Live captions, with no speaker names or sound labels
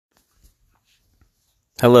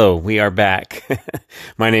Hello, we are back.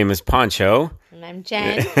 My name is Poncho. And I'm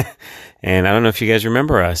Jen. And I don't know if you guys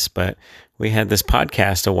remember us, but we had this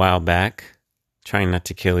podcast a while back, trying not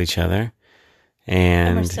to kill each other.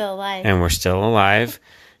 And we're still alive. And we're still alive,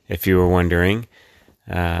 if you were wondering.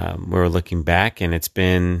 We were looking back, and it's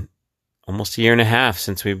been almost a year and a half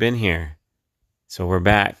since we've been here. So we're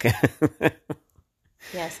back.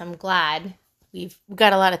 Yes, I'm glad. We've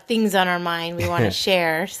got a lot of things on our mind we want to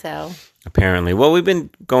share, so... Apparently. Well, we've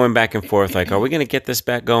been going back and forth, like, are we going to get this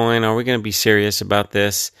back going? Are we going to be serious about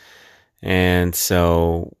this? And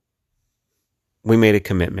so we made a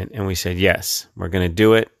commitment, and we said, yes, we're going to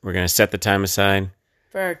do it. We're going to set the time aside.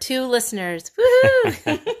 For our 2 listeners.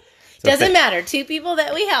 Woohoo! Doesn't matter. 2 people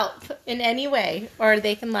that we help in any way, or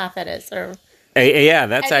they can laugh at us, or... Yeah,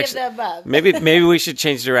 that's any actually... of the above. maybe we should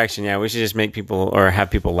change direction. Yeah, we should just make people, or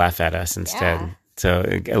have people laugh at us instead. Yeah.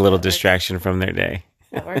 So a little distraction from their day.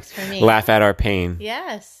 That works for me. Laugh at our pain.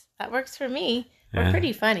 Yes, that works for me. We're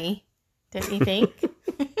pretty funny, don't you think?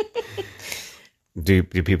 Do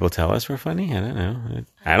people tell us we're funny? I don't know.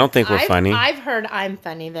 I don't think we're funny. I've heard I'm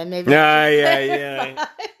funny, then maybe. Yeah.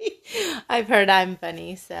 I've heard I'm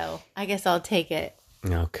funny, so I guess I'll take it.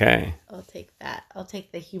 Okay. I'll take that. I'll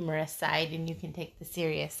take the humorous side, and you can take the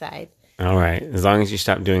serious side. All right. As long as you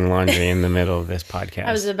stop doing laundry in the middle of this podcast.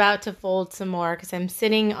 I was about to fold some more because I'm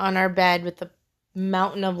sitting on our bed with a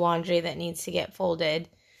mountain of laundry that needs to get folded.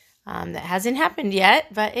 That hasn't happened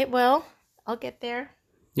yet, but it will. I'll get there.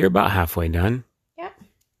 You're about halfway done. Yep.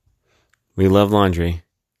 We love laundry.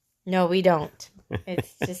 No, we don't.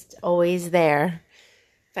 It's just always there.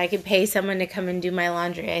 If I could pay someone to come and do my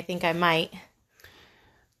laundry, I think I might.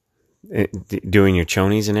 Doing your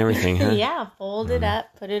chonies and everything, huh? Yeah, fold it up,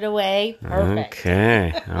 put it away. Perfect.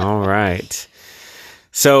 Okay. All right.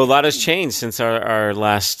 So a lot has changed since our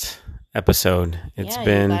last episode. It's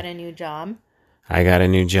been... You got a new job. I got a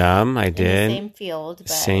new job. I did. In the same field, but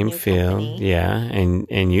same a new field. company. Yeah.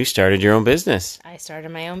 And you started your own business. I started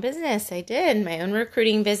my own business. I did. My own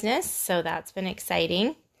recruiting business. So that's been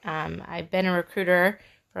exciting. I've been a recruiter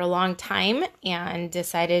for a long time and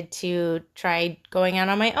decided to try going out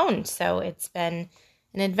on my own. So it's been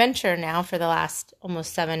an adventure now for the last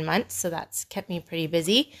almost 7 months. So that's kept me pretty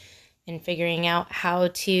busy in figuring out how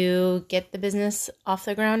to get the business off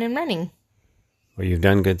the ground and running. Well, you've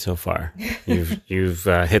done good so far. You've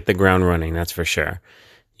hit the ground running, that's for sure.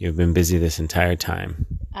 You've been busy this entire time.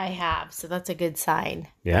 I have, so that's a good sign.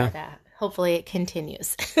 Yeah. But, hopefully it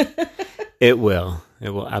continues. It will. It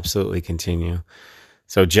will absolutely continue.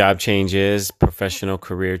 So job changes, professional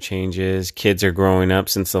career changes, kids are growing up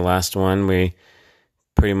since the last one. We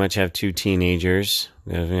pretty much have 2 teenagers.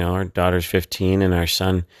 We have, our daughter's 15 and our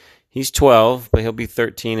son, he's 12, but he'll be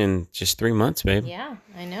 13 in just 3 months, babe. Yeah,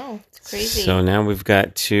 I know. It's crazy. So now we've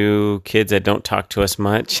got 2 kids that don't talk to us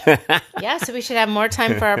much. Yeah, so we should have more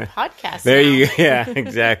time for our podcast. There now. you go. Yeah,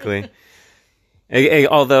 exactly.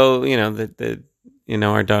 Although,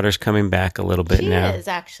 our daughter's coming back a little bit now. She is,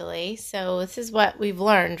 actually. So this is what we've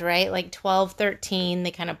learned, right? Like 12, 13,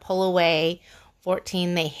 they kind of pull away.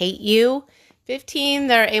 14, they hate you. 15,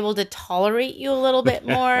 they're able to tolerate you a little bit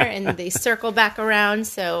more, and they circle back around.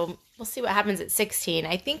 So we'll see what happens at 16.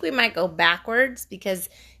 I think we might go backwards because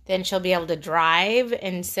then she'll be able to drive,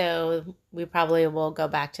 and so we probably will go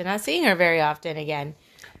back to not seeing her very often again.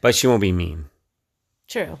 But she won't be mean.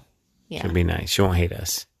 True. Yeah. She'll be nice. She won't hate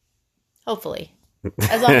us. Hopefully.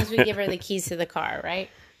 As long as we give her the keys to the car, right?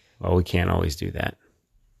 Well, we can't always do that.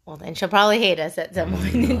 Well, then she'll probably hate us at some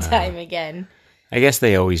point in time again. I guess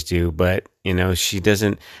they always do, but, she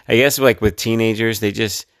doesn't... I guess, like, with teenagers, they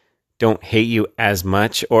just don't hate you as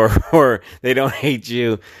much, or they don't hate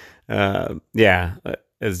you,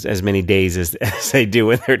 as many days as they do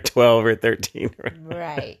when they're 12 or 13.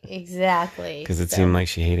 Right, exactly. Because it seemed like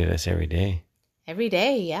she hated us every day. Every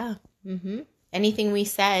day, yeah. Mm-hmm. Anything we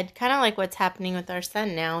said, kind of like what's happening with our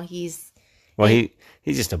son now. He's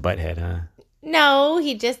just a butthead, huh? No,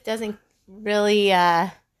 he just doesn't really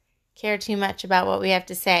care too much about what we have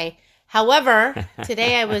to say. However,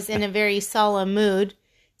 today I was in a very solemn mood.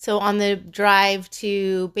 So on the drive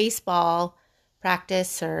to baseball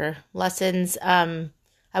practice or lessons, I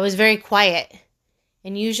was very quiet.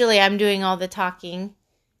 And usually I'm doing all the talking.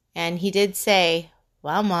 And he did say,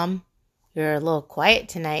 "Well, Mom, you're a little quiet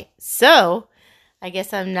tonight." So I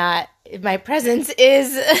guess I'm not, my presence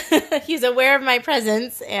is, he's aware of my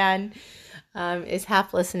presence and is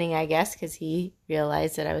half listening, I guess, because he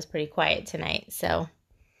realized that I was pretty quiet tonight. So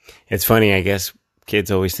it's funny, I guess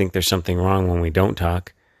kids always think there's something wrong when we don't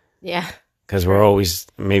talk. Yeah. Because we're always,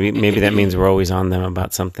 maybe that means we're always on them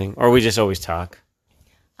about something, or we just always talk.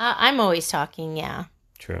 I'm always talking, yeah.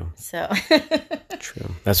 True. So,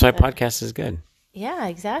 True. That's why podcast is good. yeah,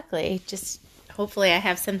 exactly. Just hopefully I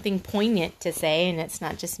have something poignant to say and it's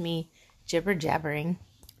not just me jibber jabbering.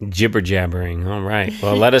 Jibber jabbering. All right.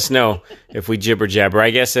 Well, let us know if we jibber jabber. I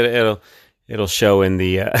guess it'll show in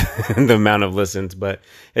the the amount of listens, but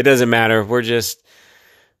it doesn't matter. We're just,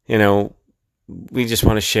 we just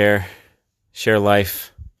want to share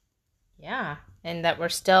life. Yeah, and that we're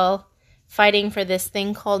still fighting for this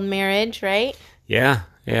thing called marriage, right? Yeah,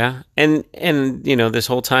 yeah. And this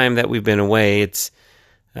whole time that we've been away, it's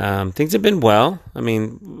things have been well. I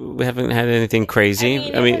mean, we haven't had anything crazy.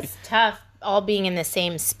 It was tough all being in the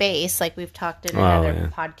same space. Like we've talked in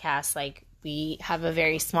another podcast, like we have a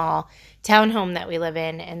very small townhome that we live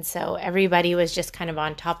in. And so everybody was just kind of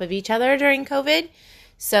on top of each other during COVID.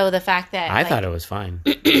 So the fact that I thought it was fine.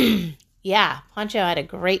 Yeah, Pancho had a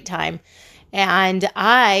great time. And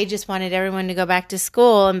I just wanted everyone to go back to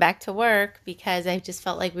school and back to work because I just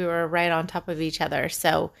felt like we were right on top of each other.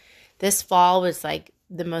 So this fall was like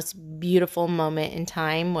the most beautiful moment in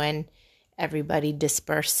time when everybody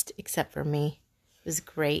dispersed except for me. It was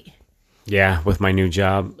great. Yeah, with my new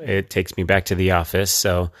job, it takes me back to the office.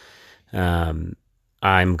 So I'm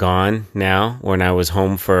gone now. When I was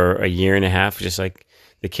home for a year and a half, just like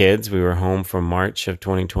the kids, we were home from March of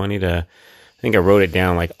 2020 to, I think I wrote it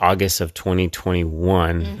down like August of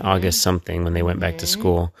 2021, August something when they went back to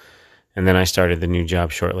school. And then I started the new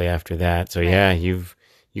job shortly after that. So yeah, you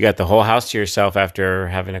got the whole house to yourself after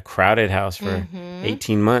having a crowded house for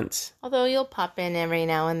 18 months. Although you'll pop in every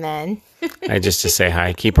now and then. Just to say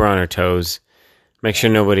hi, keep her on her toes. Make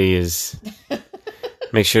sure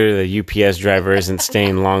make sure the UPS driver isn't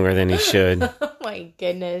staying longer than he should. Oh my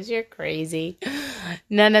goodness, you're crazy.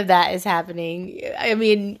 None of that is happening. I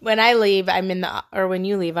mean, when I leave, when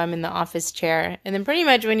you leave, I'm in the office chair. And then pretty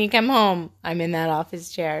much when you come home, I'm in that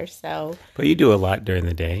office chair. So, but you do a lot during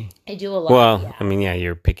the day. I do a lot. Well, yeah. I mean, yeah,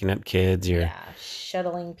 you're picking up kids.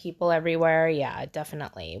 Shuttling people everywhere. Yeah,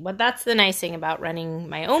 definitely. But that's the nice thing about running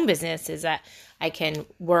my own business is that I can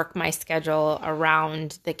work my schedule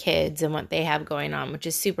around the kids and what they have going on, which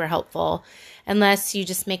is super helpful. Unless you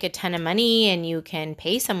just make a ton of money and you can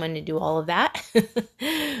pay someone to do all of that,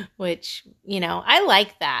 which, I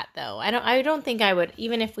like that though. I don't think I would,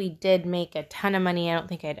 even if we did make a ton of money, I don't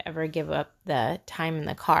think I'd ever give up the time in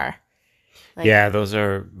the car. Those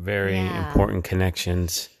are very important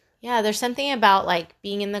connections. Yeah, there's something about like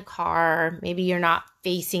being in the car. Maybe you're not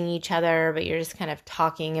facing each other, but you're just kind of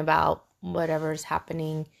talking about whatever's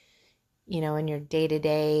happening, in your day to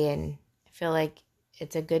day. And I feel like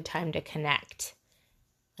it's a good time to connect,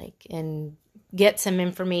 and get some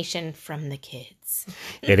information from the kids.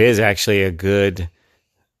 It is actually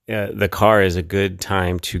the car is a good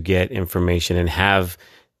time to get information and have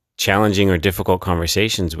challenging or difficult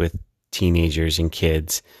conversations with teenagers and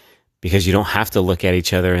kids. Because you don't have to look at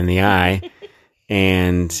each other in the eye.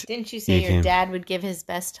 And didn't you say your dad would give his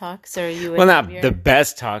best talks, or you would? Well, not the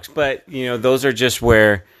best talks, but those are just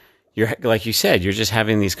where you're, like you said, you're just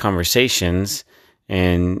having these conversations,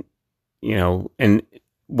 and and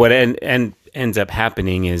what ends up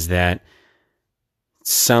happening is that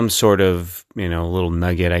some sort of little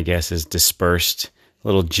nugget, I guess, is dispersed.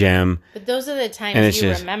 Little gem. But those are the times you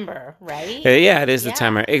remember, right? Yeah, it is the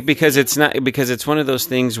time. Because it's one of those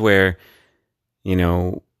things where, I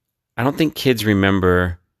don't think kids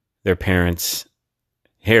remember their parents.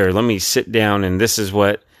 Here, let me sit down and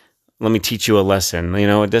let me teach you a lesson.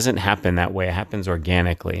 It doesn't happen that way. It happens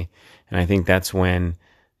organically. And I think that's when,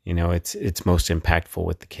 it's most impactful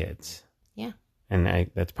with the kids. Yeah. And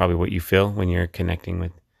that's probably what you feel when you're connecting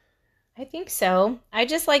with. I think so. I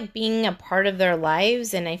just like being a part of their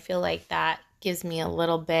lives, and I feel like that gives me a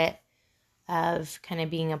little bit of kind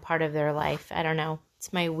of being a part of their life. I don't know.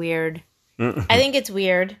 It's my weird. I think it's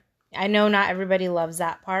weird. I know not everybody loves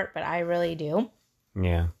that part, but I really do.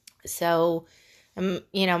 Yeah. So,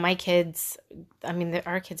 my kids,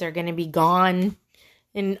 our kids are going to be gone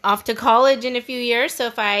and off to college in a few years. So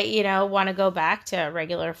if I, want to go back to a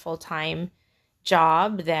regular full-time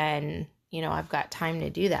job, then, I've got time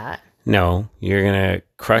to do that. No, you're going to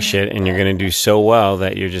crush it, and you're going to do so well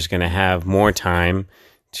that you're just going to have more time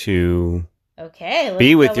to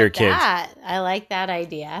be with your kids. I like that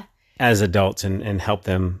idea. As adults and help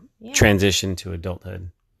them transition to adulthood.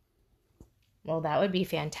 Well, that would be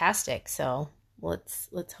fantastic. So let's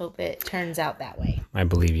hope it turns out that way. I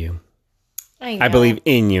believe you. I believe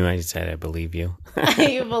in you. I said I believe you.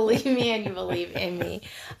 You believe me and you believe in me.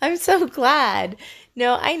 I'm so glad.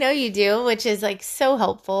 No, I know you do, which is like so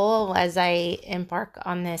helpful as I embark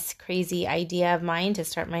on this crazy idea of mine to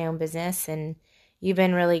start my own business. And you've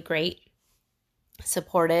been really great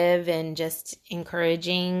supportive and just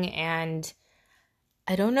encouraging. And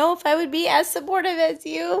I don't know if I would be as supportive as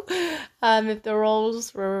you if the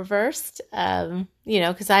roles were reversed.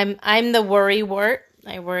 Because I'm the worry wart.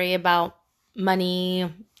 I worry about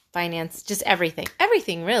money, finance, just everything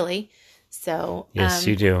really. So yes,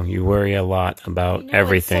 you do. You worry a lot about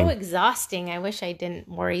everything. It's so exhausting. I wish I didn't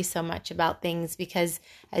worry so much about things because,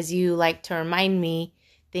 as you like to remind me,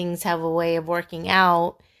 things have a way of working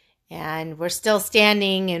out, and we're still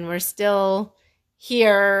standing, and we're still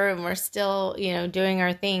here, and we're still, doing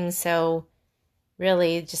our things. So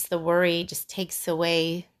really, just the worry just takes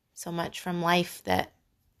away so much from life that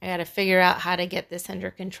I got to figure out how to get this under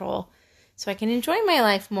control so I can enjoy my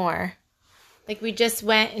life more. Like we just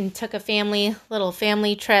went and took a little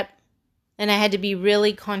family trip, and I had to be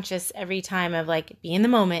really conscious every time of like, be in the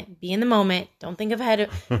moment. Don't think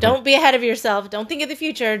don't be ahead of yourself. Don't think of the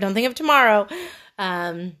future. Don't think of tomorrow.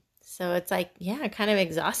 So it's like, kind of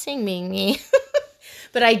exhausting being me.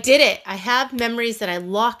 But I did it. I have memories that I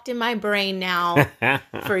locked in my brain now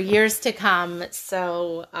for years to come.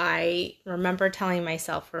 So I remember telling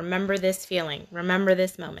myself, remember this feeling, remember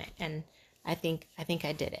this moment. And I think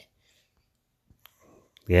I did it.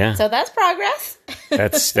 Yeah. So that's progress.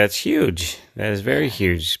 That's huge. That is very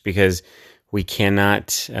huge because we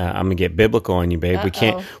cannot, I'm going to get biblical on you, babe. Uh-oh.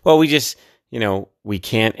 We can't, we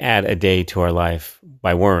can't add a day to our life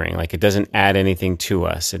by worrying. Like it doesn't add anything to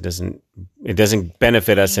us. It doesn't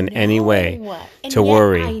benefit us in any way to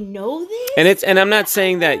worry. I know And this. I'm not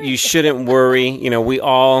saying that you shouldn't worry.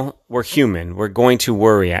 We're human. We're going to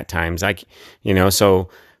worry at times. So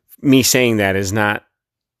me saying that is not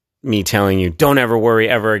me telling you don't ever worry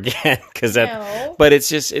ever again but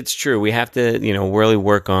it's true. We have to, really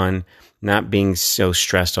work on not being so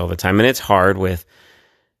stressed all the time. And it's hard with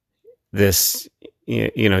this,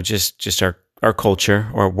 just our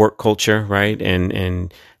culture or work culture, right?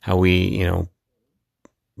 And how we,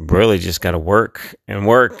 really just got to work and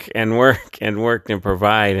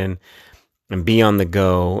provide and be on the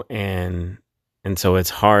go. And so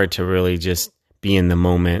it's hard to really just be in the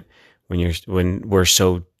moment when we're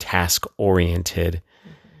so task oriented.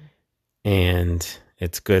 Mm-hmm. And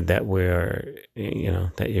it's good that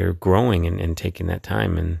that you're growing and taking that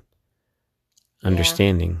time and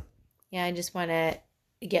understanding. Yeah, I just want to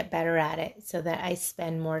get better at it so that I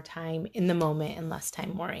spend more time in the moment and less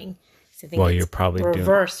time worrying. I think you're probably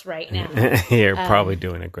reverse right now. You're probably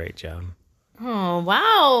doing a great job. Oh,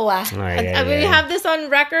 wow. We have this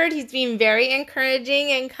on record. He's being very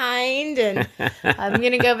encouraging and kind. And I'm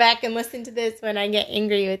going to go back and listen to this when I get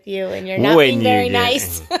angry with you and you're not being very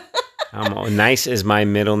nice. Nice is my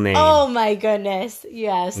middle name. Oh, my goodness.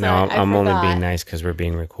 Yes. No, I'm only being nice because we're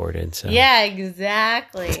being recorded. So. Yeah,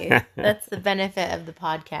 exactly. That's the benefit of the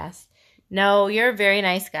podcast. No, you're a very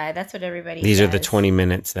nice guy. That's what everybody These says. are the 20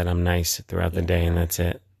 minutes that I'm nice throughout the day, and that's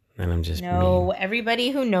it. And I'm just mean.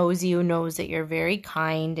 Everybody who knows you knows that you're very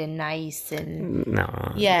kind and nice. And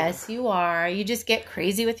no. Yes, you are. You just get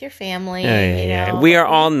crazy with your family. Yeah. We are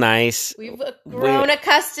all nice. We've grown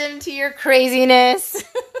accustomed to your craziness.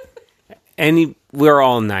 And we're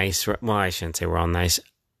all nice. Well, I shouldn't say we're all nice.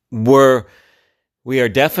 We are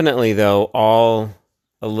definitely, though, all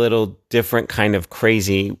a little different kind of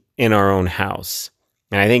crazy in our own house.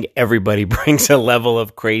 And I think everybody brings a level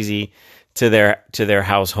of crazy to their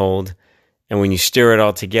household. And when you stir it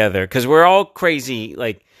all together, because we're all crazy,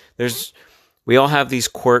 like we all have these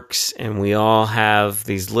quirks and we all have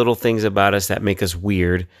these little things about us that make us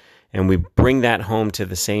weird. And we bring that home to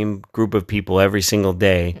the same group of people every single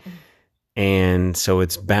day. And so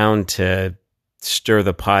it's bound to stir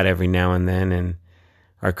the pot every now and then. And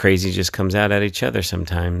our crazy just comes out at each other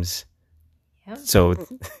sometimes. Yep. So.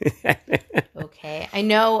 Okay. I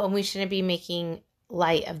know we shouldn't be making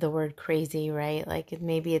light of the word crazy, right? Like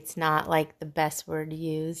maybe it's not like the best word to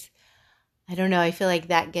use. I don't know. I feel like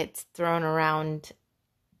that gets thrown around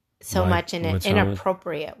so much in an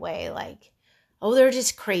inappropriate way. Like, oh, they're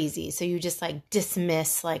just crazy. So you just like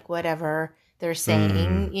dismiss like whatever they're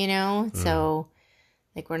saying, So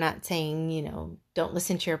like we're not saying, don't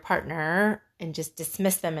listen to your partner and just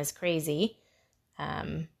dismiss them as crazy.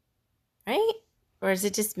 Right? Or is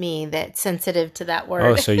it just me that's sensitive to that word?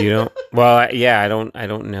 Oh, so you don't? Well, yeah, I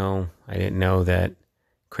don't know. I didn't know that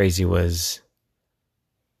crazy was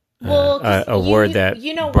a word that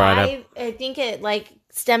brought up. I think it like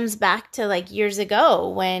stems back to like years ago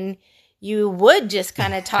when you would just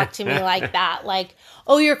kind of talk to me like that, like,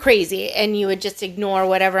 "Oh, you're crazy," and you would just ignore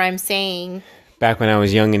whatever I'm saying. Back when I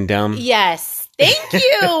was young and dumb. Yes, thank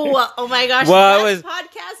you. Oh my gosh, well, best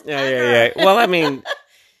podcast ever. Yeah. Well, I mean,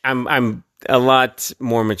 I'm a lot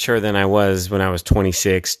more mature than I was when I was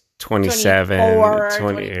 26 27, 24,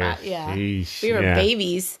 20. 25, yeah. Sheesh, We were yeah.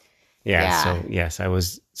 babies. Yeah, Yeah. so yes, I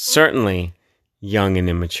was certainly young and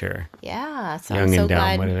immature. Yeah. So Young I'm so and dumb.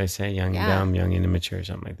 glad What did I say? Young and Yeah. dumb, young and immature,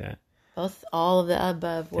 something like that. all of the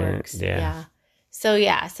above works. yeah. So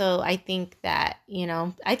I think that,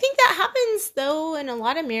 I think that happens though in a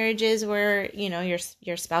lot of marriages where,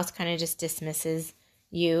 your spouse kind of just dismisses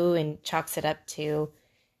you and chalks it up to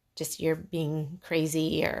just you're being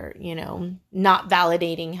crazy or, not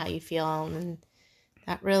validating how you feel. And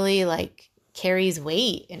that really like carries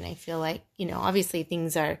weight. And I feel like, obviously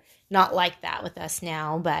things are not like that with us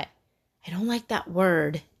now, but I don't like that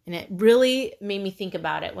word. And it really made me think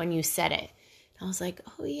about it when you said it. I was like,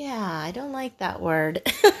 oh yeah, I don't like that word.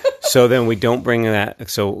 So then we don't bring that.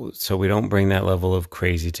 So we don't bring that level of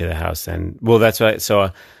crazy to the house. Then, well, that's why. So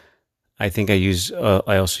I think I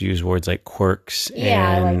also use words like quirks. Yeah,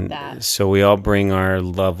 I like and that. So we all bring our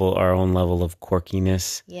own level of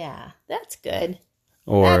quirkiness. Yeah, that's good.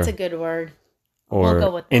 Or That's a good word. or We'll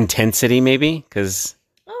go with that. intensity, maybe because.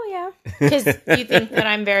 Oh yeah, because you think that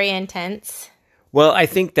I'm very intense. Well, I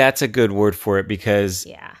think that's a good word for it because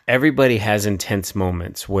Yeah. everybody has intense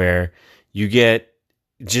moments where you get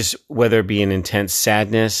just whether it be an intense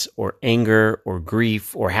sadness or anger or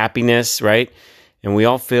grief or happiness, right? And we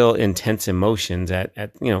all feel intense emotions at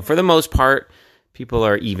for the most part, people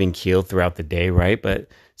are even keeled throughout the day, right? But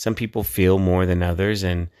some people feel more than others.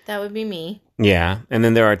 And That would be me. yeah. And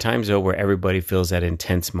then there are times though where everybody feels that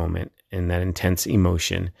intense moment and that intense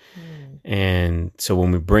emotion. And so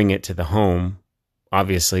when we bring it to the home,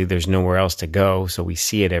 obviously there's nowhere else to go. So we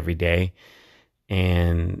see it every day.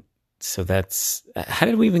 And so that's, how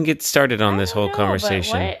did we even get started on this whole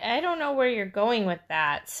conversation? I don't know where you're going with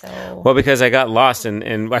that. So Well, because I got lost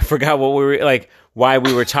and I forgot what we were like, why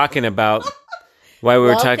we were talking about,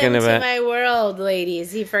 welcome to my world,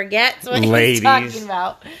 ladies. He forgets what he's talking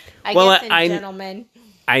about. I guess gentlemen.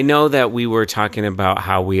 I know that we were talking about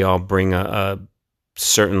how we all bring a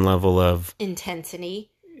certain level of intensity.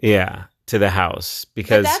 Yeah. To the house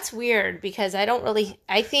because but that's weird because I don't really.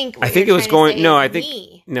 I think it was going. No, I think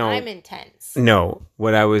me. No, I'm intense. No,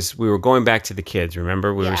 we were going back to the kids.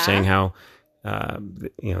 Remember, we were saying how,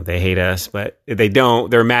 they hate us, but they don't.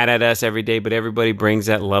 They're mad at us every day. But everybody brings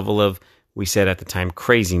that level of, we said at the time,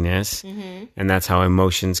 craziness, and that's how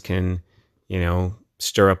emotions can,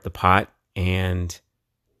 stir up the pot, and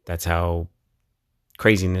that's how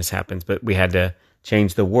craziness happens. But we had to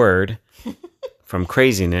change the word. From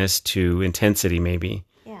craziness to intensity, maybe.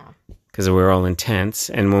 Yeah. Because we're all intense.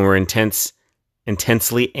 And when we're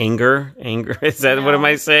intensely anger, is that what am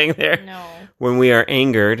I saying there? No. When we are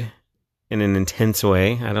angered in an intense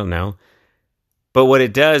way, I don't know. But what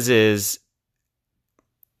it does is,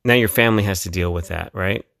 now your family has to deal with that,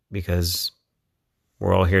 right? Because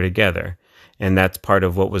we're all here together. And that's part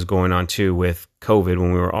of what was going on too with COVID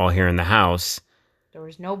when we were all here in the house. There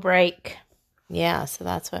was no break. Yeah, so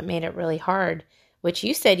that's what made it really hard. Which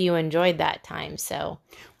you said you enjoyed that time, so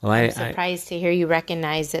I'm surprised to hear you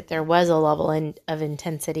recognize that there was a level of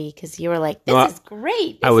intensity because you were like, "This is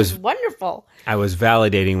great. This is wonderful." I was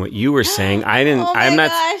validating what you were saying. I didn't. Oh my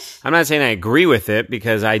gosh. I'm not saying I agree with it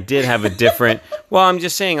because I did have a different. Well, I'm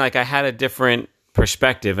just saying like I had a different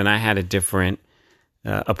perspective and I had a different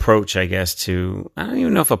approach, I guess. To I don't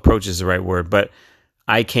even know if approach is the right word, but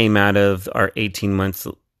I came out of our 18 months,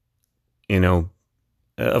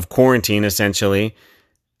 of quarantine, essentially.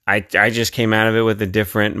 I just came out of it with a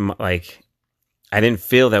different, like, I didn't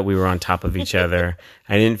feel that we were on top of each other.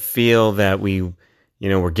 I didn't feel that we,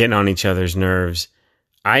 were getting on each other's nerves.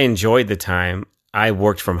 I enjoyed the time. I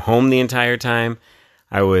worked from home the entire time.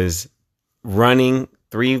 I was running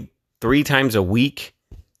three times a week.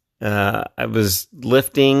 I was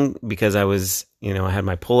lifting because I was, I had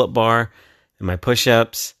my pull-up bar and my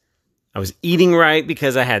push-ups. I was eating right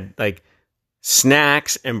because I had like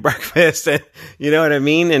snacks and breakfast, and you know what I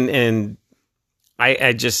mean? And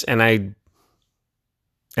I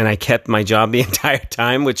kept my job the entire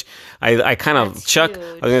time, which I kind of chuckled.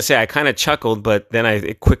 I was going to say I kind of chuckled, but then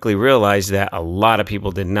I quickly realized that a lot of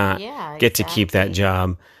people did not get to keep that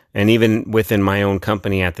job. And even within my own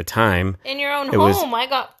company at the time. In your own home, I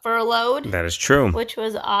got furloughed. That is true. Which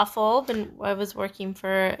was awful. And I was working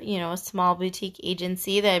for, a small boutique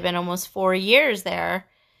agency that had been almost 4 years there.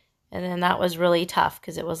 And then that was really tough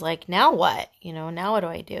because it was like, now what? Now what do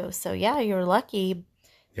I do? So, yeah, you're lucky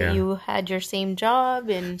that you had your same job.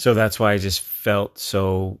 And so that's why I just felt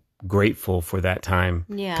so grateful for that time.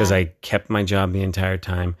 Yeah. Because I kept my job the entire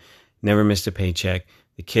time, never missed a paycheck.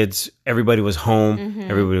 The kids, everybody was home.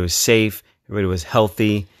 Everybody was safe. Everybody was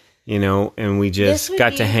healthy, and we just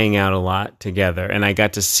got to hang out a lot together. And I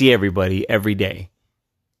got to see everybody every day.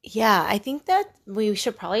 Yeah, I think that we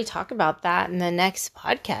should probably talk about that in the next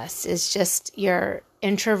podcast. Is just your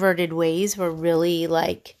introverted ways were really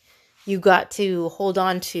like you got to hold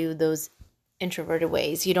on to those introverted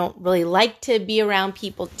ways. You don't really like to be around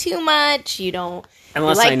people too much. You don't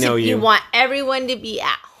Unless like I know to, you. You want everyone to be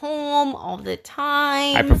at home all the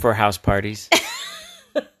time. I prefer house parties.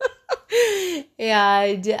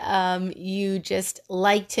 And you just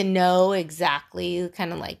like to know exactly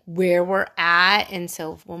kind of like where we're at. And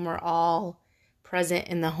so when we're all present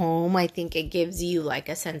in the home, I think it gives you like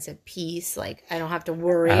a sense of peace. Like I don't have to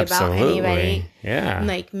worry about anybody. Yeah.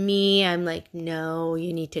 Like me, I'm like, no,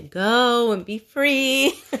 you need to go and be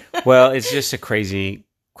free. Well, it's just a crazy,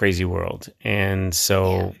 crazy world. And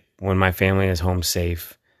so when my family is home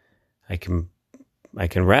safe, I can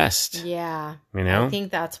rest. Yeah. You know? I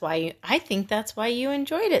think that's why you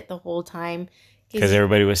enjoyed it the whole time. Because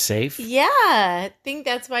everybody was safe? Yeah. I think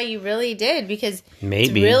that's why you really did, because Maybe.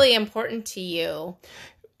 It's really important to you.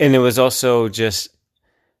 And it was also just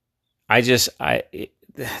I feel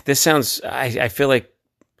like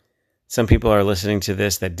some people are listening to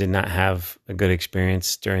this that did not have a good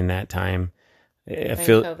experience during that time.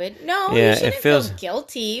 COVID. No, yeah, you shouldn't feel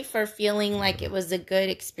guilty for feeling like it was a good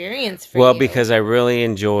experience for you. Well, because I really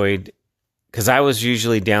enjoyed, because I was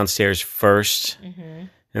usually downstairs first,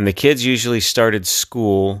 and the kids usually started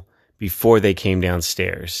school before they came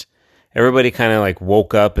downstairs. Everybody kind of like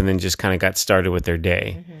woke up and then just kind of got started with their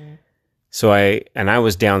day. So I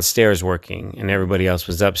was downstairs working and everybody else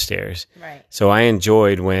was upstairs. Right. So I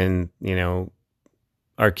enjoyed when,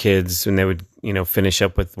 our kids, when they would, finish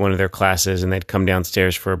up with one of their classes and they'd come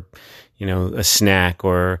downstairs for, a snack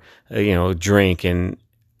or, a drink. And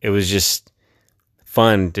it was just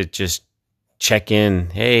fun to just check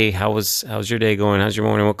in. Hey, how's your day going? How's your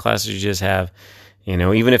morning? What classes did you just have?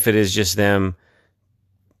 Even if it is just them,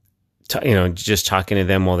 just talking to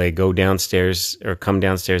them while they go downstairs or come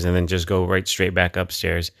downstairs and then just go right straight back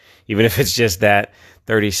upstairs. Even if it's just that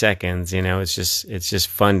 30 seconds, it's just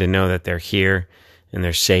fun to know that they're here and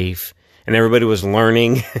they're safe. And everybody was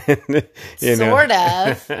learning. Sort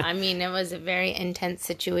of. I mean, it was a very intense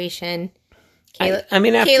situation.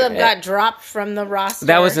 Caleb got dropped from the roster.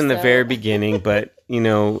 That was in the very beginning, but,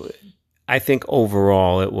 I think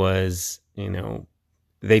overall it was,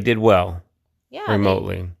 they did well. Yeah,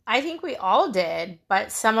 remotely. I think we all did,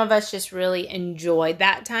 but some of us just really enjoyed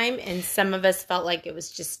that time, and some of us felt like it was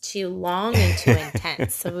just too long and too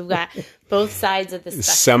intense. So we've got both sides of the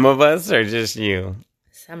spectrum. Some of us, or just you?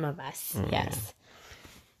 Some of us, yes.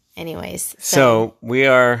 Anyways, so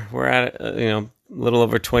we're at a little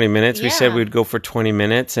over 20 minutes. We said we'd go for 20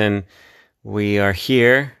 minutes, and we are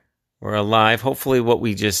here. We're alive. Hopefully, what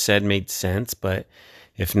we just said made sense, but.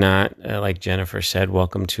 If not, like Jennifer said,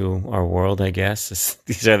 welcome to our world, I guess.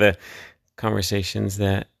 These are the conversations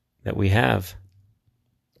that we have.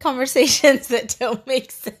 Conversations that don't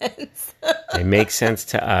make sense. They make sense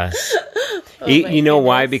to us. You know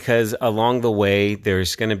why? Because along the way,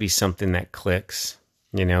 there's going to be something that clicks.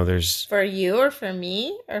 There's... For you or for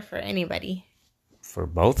me or for anybody? For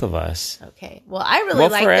both of us. Okay. Well, I really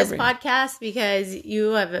like this podcast because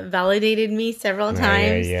you have validated me several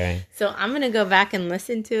times. Yeah. So I'm going to go back and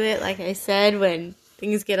listen to it. Like I said, when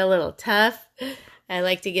things get a little tough, I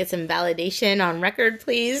like to get some validation on record,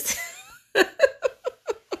 please.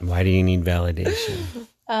 Why do you need validation?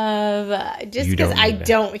 Just because I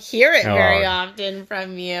don't hear it very often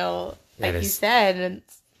from you. Like you said,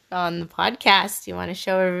 on the podcast, you want to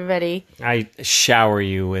show everybody. I shower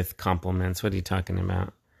you with compliments. What are you talking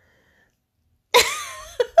about?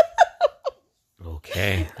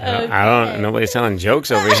 Okay. I don't. Nobody's telling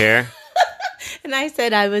jokes over here. And I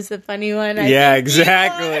said I was the funny one. Yeah,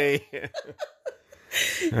 exactly.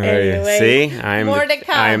 Anyway, see, more to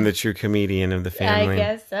come. I am the true comedian of the family. I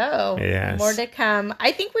guess so. Yes. More to come.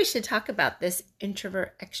 I think we should talk about this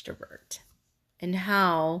introvert extrovert and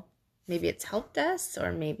how. Maybe it's helped us,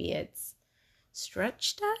 or maybe it's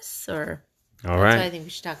stretched us, or... All right. That's what I think we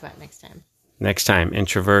should talk about next time. Next time,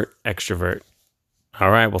 introvert, extrovert.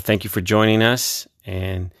 All right. Well, thank you for joining us.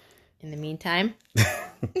 And in the meantime,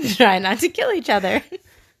 try not to kill each other.